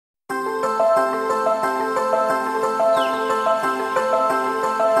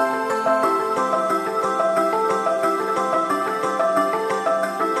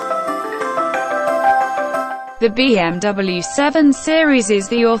The BMW 7 Series is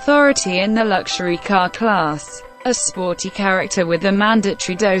the authority in the luxury car class. A sporty character with a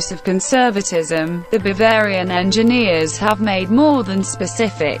mandatory dose of conservatism, the Bavarian engineers have made more than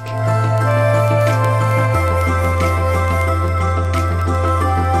specific.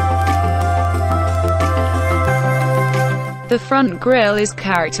 The front grille is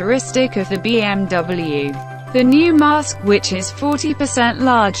characteristic of the BMW. The new mask, which is 40%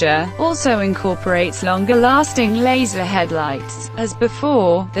 larger, also incorporates longer-lasting laser headlights. As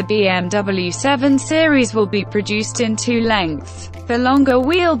before, the BMW 7 Series will be produced in two lengths. The longer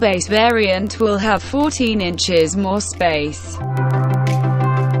wheelbase variant will have 14 inches more space.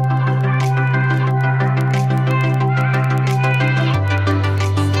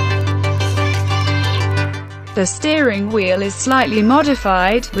 The steering wheel is slightly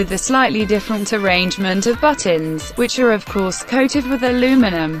modified, with a slightly different arrangement of buttons, which are of course coated with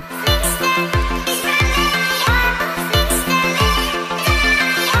aluminum.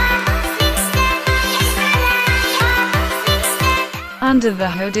 Under the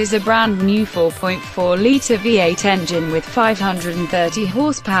hood is a brand new 4.4-litre V8 engine with 530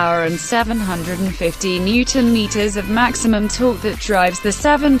 horsepower and 750 Nm of maximum torque that drives the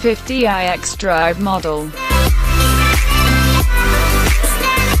 750i xDrive model.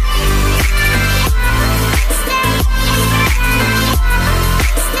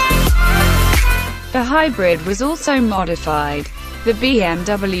 The hybrid was also modified. The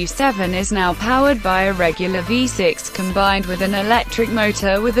BMW 7 is now powered by a regular V6 combined with an electric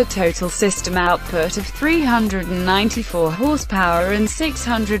motor with a total system output of 394 horsepower and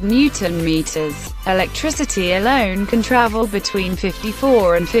 600 Nm. Electricity alone can travel between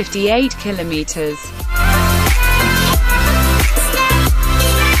 54 and 58 kilometers.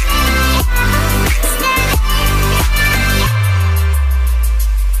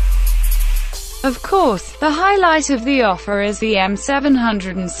 Of course, the highlight of the offer is the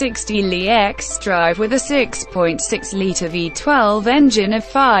M760Li xDrive with a 6.6-litre V12 engine of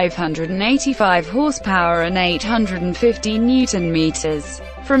 585 horsepower and 850 Nm.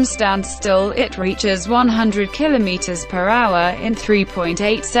 From standstill, it reaches 100 km per hour in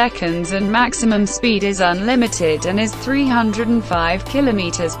 3.8 seconds and maximum speed is unlimited and is 305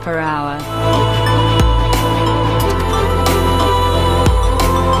 km per hour.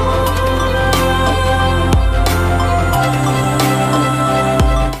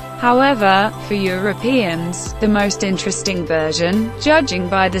 However, for Europeans, the most interesting version, judging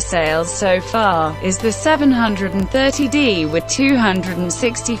by the sales so far, is the 730D with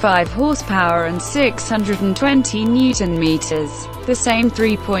 265 horsepower and 620 Nm. The same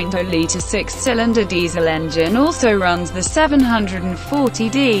 3.0-litre six-cylinder diesel engine also runs the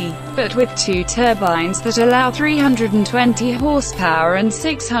 740D, but with two turbines that allow 320 horsepower and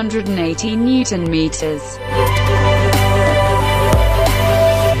 680 Nm.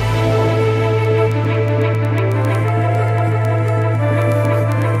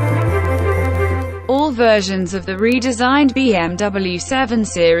 All versions of the redesigned BMW 7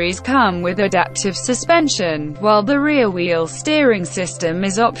 Series come with adaptive suspension, while the rear-wheel steering system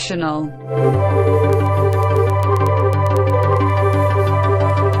is optional.